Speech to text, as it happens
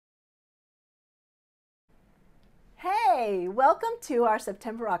Hey, welcome to our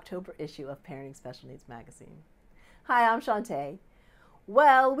September-October issue of Parenting Special Needs Magazine. Hi, I'm Shantae.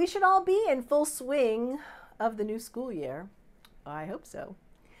 Well, we should all be in full swing of the new school year. I hope so.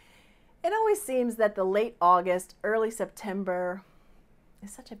 It always seems that the late August, early September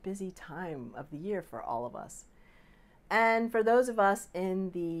is such a busy time of the year for all of us. And for those of us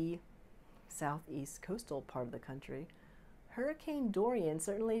in the southeast coastal part of the country, Hurricane Dorian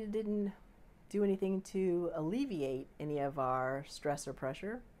certainly didn't do anything to alleviate any of our stress or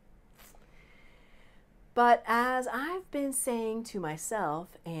pressure. But as I've been saying to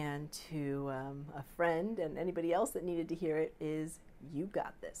myself and to a friend and anybody else that needed to hear it is, you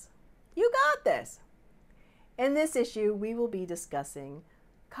got this. You got this. In this issue, we will be discussing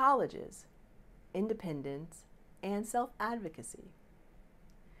colleges, independence, and self-advocacy.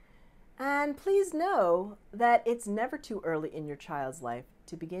 And please know that it's never too early in your child's life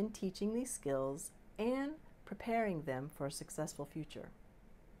to begin teaching these skills and preparing them for a successful future.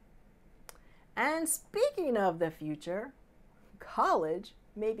 And speaking of the future, college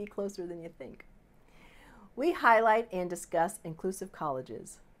may be closer than you think. We highlight and discuss inclusive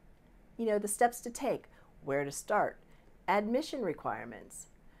colleges. You know, the steps to take, where to start, admission requirements,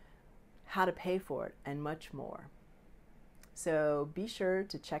 how to pay for it, and much more. So be sure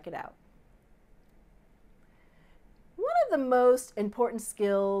to check it out. One of the most important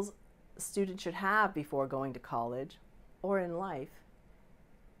skills students should have before going to college or in life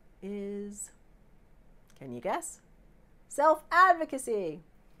is, can you guess? Self-advocacy.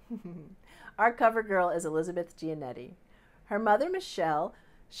 Our cover girl is Elizabeth Giannetti. Her mother, Michelle,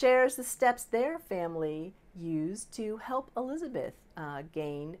 shares the steps their family used to help Elizabeth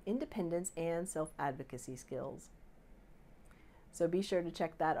gain independence and self-advocacy skills. So be sure to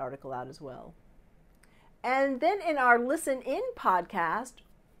check that article out as well. And then in our Listen In podcast,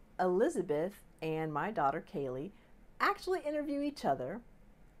 Elizabeth and my daughter Kaylee actually interview each other.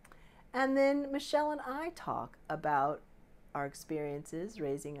 And then Michelle and I talk about our experiences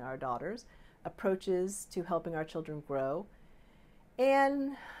raising our daughters, approaches to helping our children grow,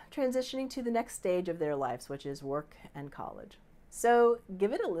 and transitioning to the next stage of their lives, which is work and college. So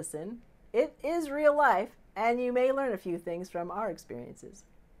give it a listen. It is real life, and you may learn a few things from our experiences.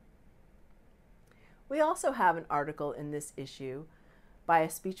 We also have an article in this issue by a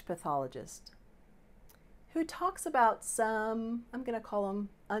speech pathologist who talks about some, I'm going to call them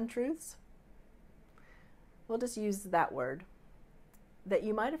untruths. We'll just use that word, that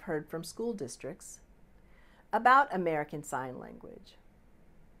you might have heard from school districts about American Sign Language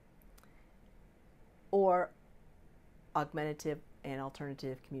or augmentative and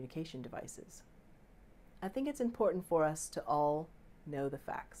alternative communication devices. I think it's important for us to all know the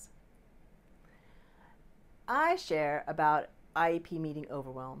facts. I share about IEP meeting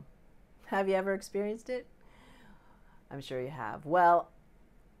overwhelm. Have you ever experienced it? I'm sure you have. Well,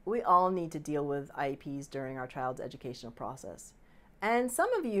 we all need to deal with IEPs during our child's educational process. And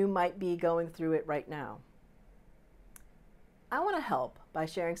some of you might be going through it right now. I want to help by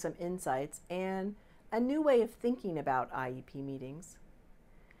sharing some insights and a new way of thinking about IEP meetings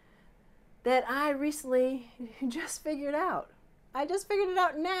that I recently just figured out. I just figured it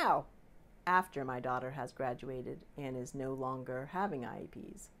out now, after my daughter has graduated and is no longer having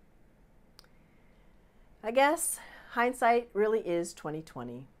IEPs. I guess hindsight really is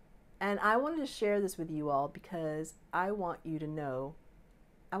 2020, and I wanted to share this with you all because I want you to know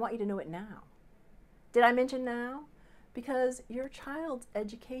it now. Did I mention now? Because your child's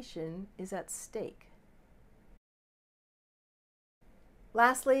education is at stake.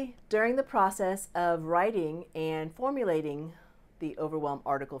 Lastly, during the process of writing and formulating the Overwhelm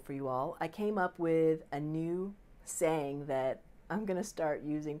article for you all, I came up with a new saying that I'm going to start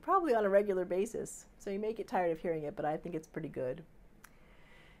using probably on a regular basis. So you may get tired of hearing it, but I think it's pretty good.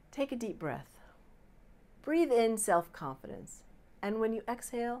 Take a deep breath. Breathe in self-confidence. And when you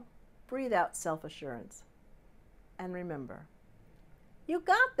exhale, breathe out self-assurance. And remember, you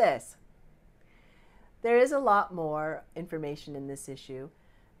got this. There is a lot more information in this issue,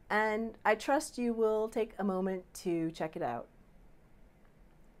 and I trust you will take a moment to check it out.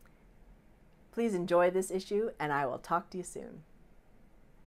 Please enjoy this issue, and I will talk to you soon.